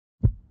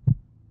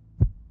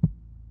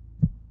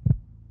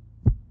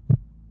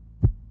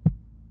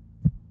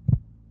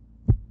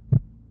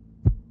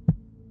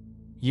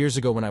Years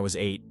ago when I was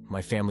 8,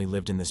 my family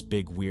lived in this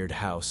big, weird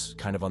house,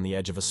 kind of on the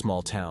edge of a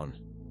small town.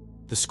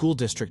 The school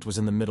district was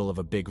in the middle of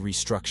a big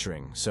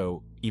restructuring,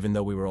 so even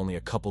though we were only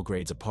a couple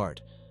grades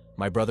apart,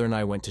 my brother and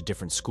I went to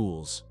different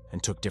schools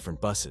and took different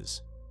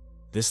buses.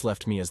 This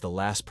left me as the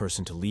last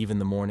person to leave in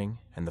the morning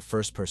and the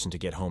first person to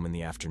get home in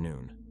the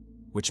afternoon,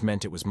 which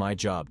meant it was my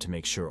job to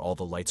make sure all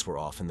the lights were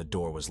off and the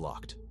door was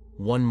locked.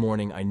 One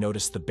morning I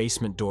noticed the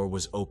basement door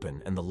was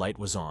open and the light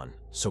was on,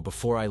 so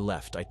before I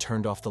left I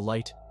turned off the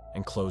light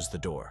and closed the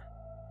door.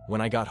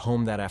 When I got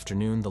home that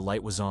afternoon, the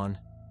light was on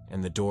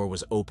and the door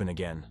was open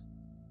again.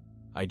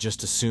 I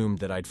just assumed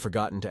that I'd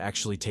forgotten to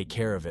actually take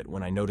care of it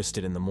when I noticed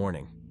it in the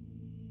morning.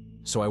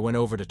 So I went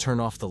over to turn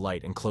off the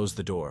light and close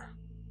the door.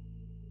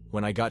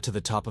 When I got to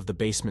the top of the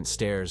basement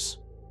stairs,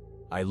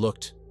 I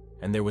looked,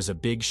 and there was a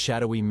big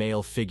shadowy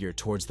male figure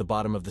towards the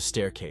bottom of the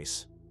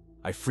staircase.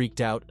 I freaked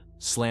out,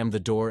 slammed the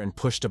door and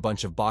pushed a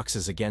bunch of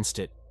boxes against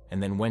it,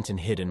 and then went and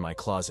hid in my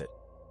closet.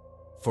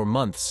 For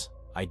months,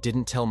 I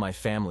didn't tell my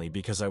family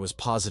because I was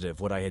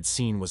positive what I had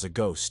seen was a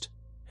ghost,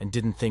 and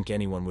didn't think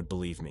anyone would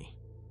believe me.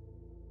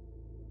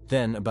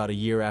 Then, about a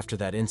year after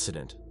that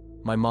incident,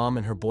 my mom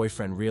and her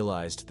boyfriend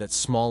realized that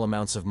small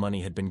amounts of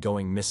money had been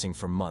going missing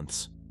for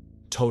months,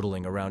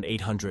 totaling around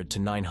 $800 to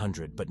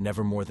 $900, but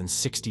never more than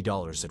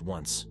 $60 at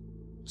once.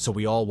 So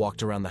we all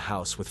walked around the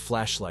house with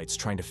flashlights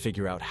trying to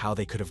figure out how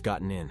they could have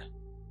gotten in.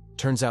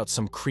 Turns out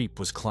some creep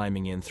was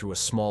climbing in through a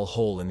small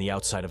hole in the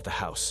outside of the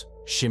house,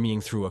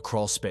 shimmying through a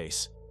crawl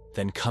space,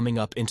 then coming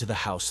up into the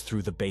house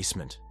through the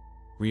basement.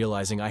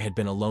 Realizing I had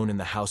been alone in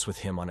the house with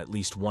him on at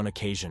least one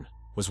occasion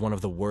was one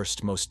of the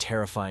worst, most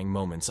terrifying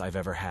moments I've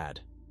ever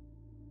had.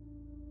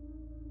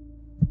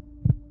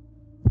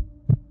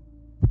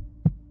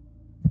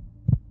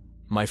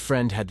 My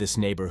friend had this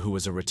neighbor who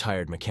was a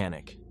retired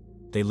mechanic.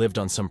 They lived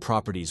on some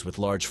properties with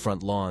large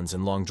front lawns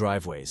and long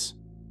driveways.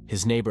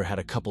 His neighbor had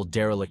a couple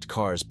derelict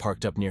cars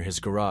parked up near his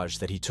garage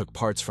that he took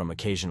parts from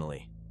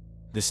occasionally.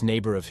 This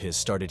neighbor of his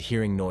started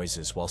hearing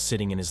noises while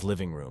sitting in his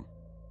living room,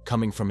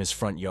 coming from his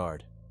front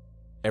yard.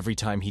 Every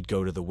time he'd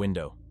go to the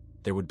window,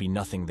 there would be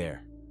nothing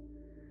there.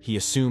 He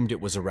assumed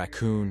it was a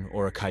raccoon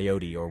or a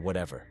coyote or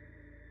whatever.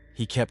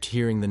 He kept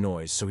hearing the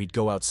noise, so he'd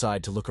go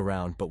outside to look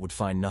around but would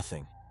find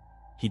nothing.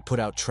 He'd put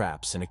out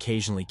traps and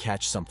occasionally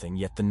catch something,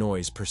 yet the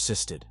noise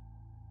persisted.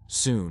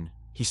 Soon,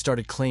 he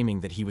started claiming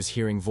that he was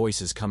hearing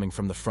voices coming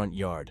from the front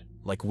yard,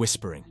 like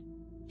whispering.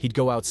 He'd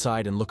go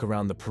outside and look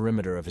around the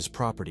perimeter of his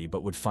property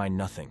but would find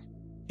nothing.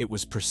 It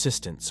was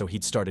persistent, so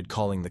he'd started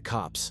calling the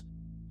cops.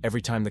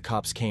 Every time the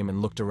cops came and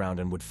looked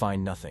around and would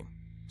find nothing.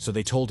 So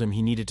they told him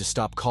he needed to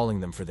stop calling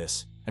them for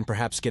this, and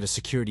perhaps get a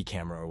security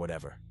camera or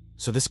whatever.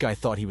 So this guy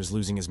thought he was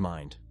losing his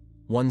mind.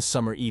 One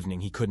summer evening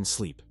he couldn't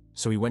sleep,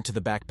 so he went to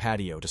the back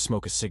patio to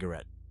smoke a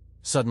cigarette.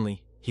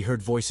 Suddenly, he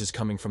heard voices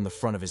coming from the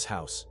front of his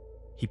house.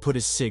 He put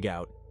his cig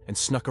out and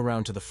snuck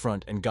around to the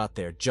front and got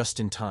there just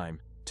in time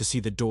to see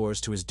the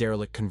doors to his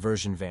derelict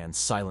conversion van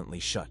silently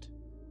shut.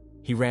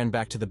 He ran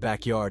back to the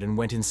backyard and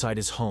went inside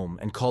his home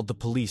and called the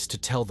police to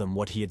tell them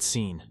what he had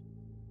seen.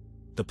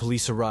 The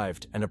police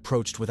arrived and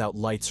approached without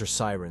lights or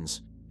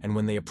sirens, and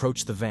when they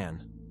approached the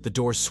van, the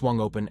doors swung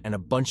open and a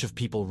bunch of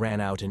people ran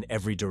out in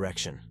every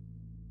direction.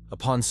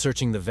 Upon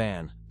searching the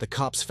van, the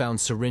cops found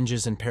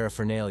syringes and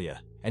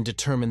paraphernalia and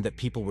determined that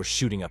people were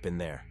shooting up in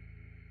there.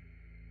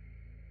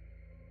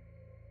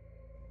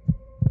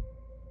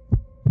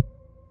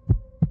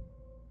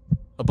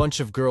 A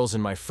bunch of girls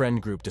in my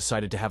friend group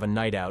decided to have a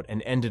night out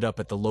and ended up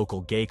at the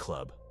local gay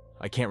club.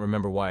 I can't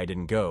remember why I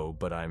didn't go,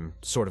 but I'm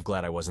sort of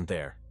glad I wasn't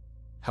there.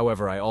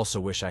 However, I also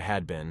wish I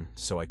had been,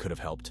 so I could have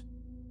helped.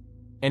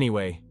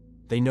 Anyway,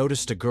 they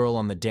noticed a girl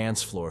on the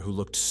dance floor who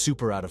looked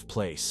super out of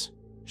place.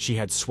 She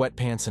had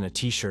sweatpants and a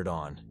t-shirt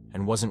on,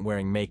 and wasn't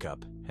wearing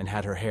makeup, and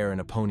had her hair in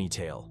a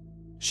ponytail.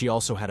 She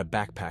also had a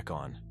backpack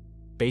on.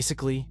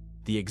 Basically,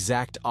 the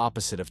exact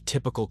opposite of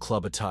typical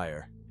club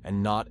attire,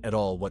 and not at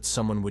all what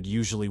someone would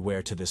usually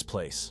wear to this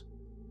place.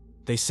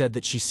 They said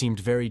that she seemed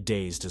very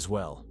dazed as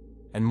well,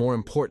 and more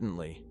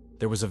importantly,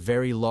 there was a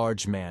very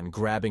large man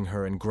grabbing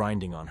her and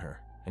grinding on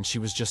her, and she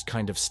was just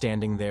kind of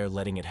standing there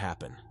letting it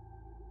happen.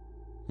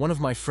 One of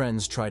my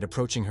friends tried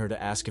approaching her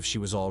to ask if she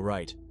was all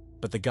right,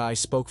 but the guy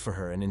spoke for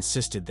her and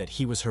insisted that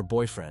he was her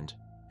boyfriend,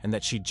 and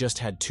that she'd just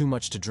had too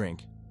much to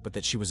drink, but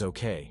that she was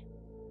okay.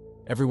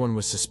 Everyone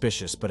was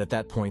suspicious, but at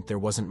that point there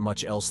wasn't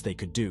much else they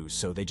could do,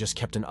 so they just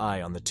kept an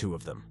eye on the two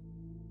of them.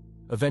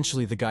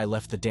 Eventually the guy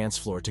left the dance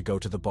floor to go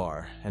to the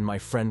bar, and my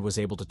friend was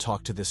able to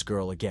talk to this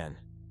girl again.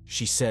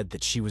 She said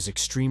that she was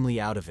extremely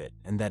out of it,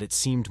 and that it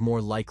seemed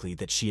more likely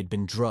that she had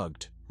been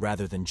drugged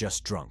rather than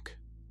just drunk.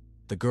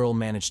 The girl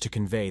managed to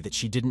convey that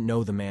she didn't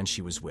know the man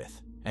she was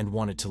with, and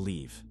wanted to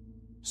leave.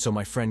 So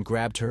my friend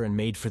grabbed her and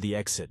made for the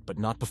exit, but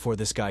not before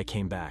this guy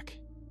came back.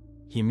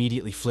 He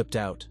immediately flipped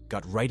out,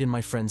 got right in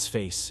my friend's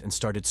face, and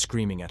started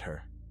screaming at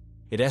her.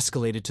 It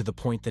escalated to the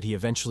point that he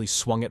eventually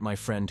swung at my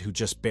friend, who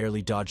just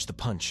barely dodged the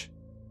punch.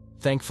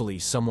 Thankfully,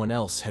 someone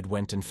else had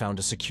went and found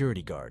a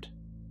security guard,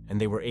 and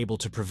they were able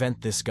to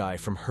prevent this guy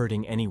from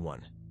hurting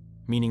anyone,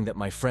 meaning that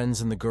my friends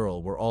and the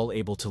girl were all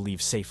able to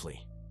leave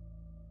safely.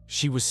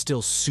 She was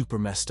still super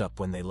messed up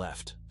when they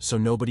left, so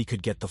nobody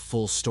could get the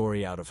full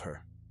story out of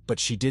her.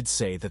 But she did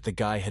say that the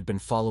guy had been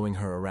following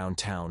her around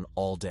town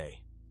all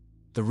day.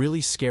 The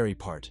really scary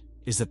part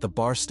is that the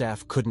bar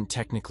staff couldn't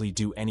technically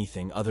do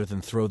anything other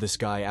than throw this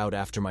guy out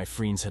after my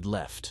friends had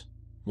left.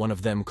 One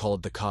of them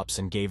called the cops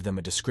and gave them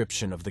a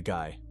description of the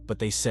guy, but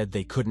they said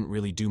they couldn't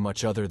really do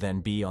much other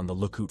than be on the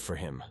lookout for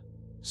him.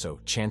 So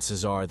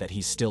chances are that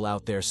he's still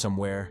out there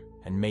somewhere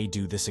and may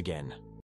do this again.